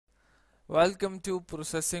Welcome to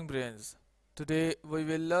Processing Brains. Today we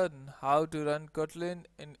will learn how to run Kotlin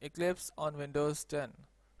in Eclipse on Windows 10.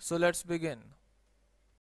 So let's begin.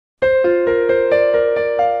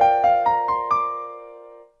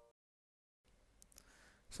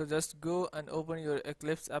 So just go and open your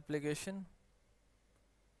Eclipse application.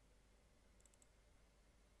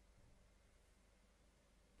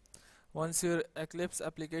 Once your Eclipse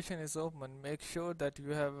application is open, make sure that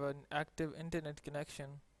you have an active internet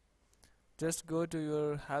connection. Just go to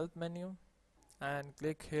your help menu and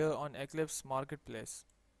click here on Eclipse Marketplace.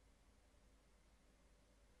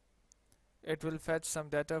 It will fetch some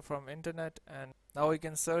data from internet, and now we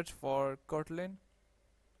can search for Kotlin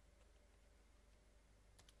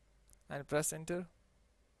and press enter.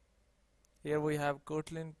 Here we have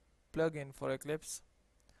Kotlin plugin for Eclipse.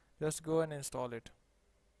 Just go and install it.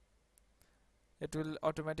 It will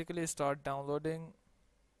automatically start downloading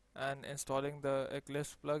and installing the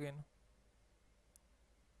Eclipse plugin.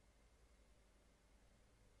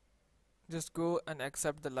 Just go and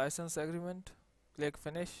accept the license agreement, click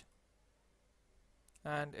finish,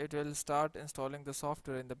 and it will start installing the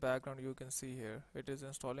software. In the background you can see here it is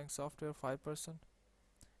installing software 5%.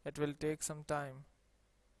 It will take some time.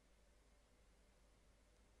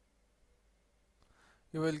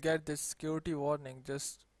 You will get this security warning.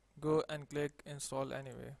 Just go and click install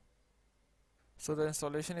anyway. So the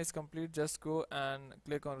installation is complete. Just go and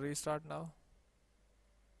click on restart now.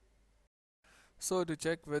 So to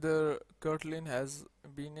check whether Kotlin has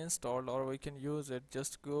been installed or we can use it,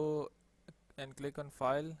 just go and click on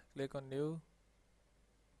file, click on new,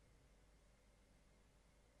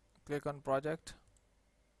 click on project,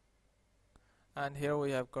 and here we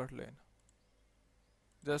have Kotlin.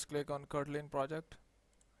 Just click on Kotlin project,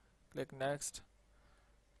 click next,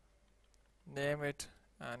 name it,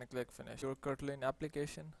 and click finish. Your Kotlin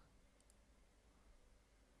application.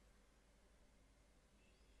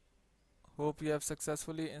 Hope you have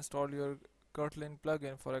successfully installed your Kotlin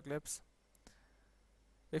plugin for Eclipse.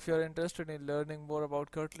 If you are interested in learning more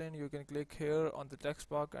about Kotlin, you can click here on the text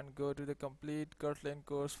box and go to the complete Kotlin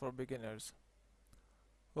course for beginners.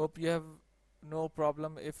 Hope you have no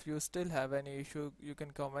problem. If you still have any issue, you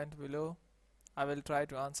can comment below. I will try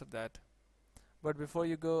to answer that. But before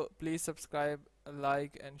you go, please subscribe,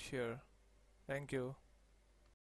 like and share. Thank you.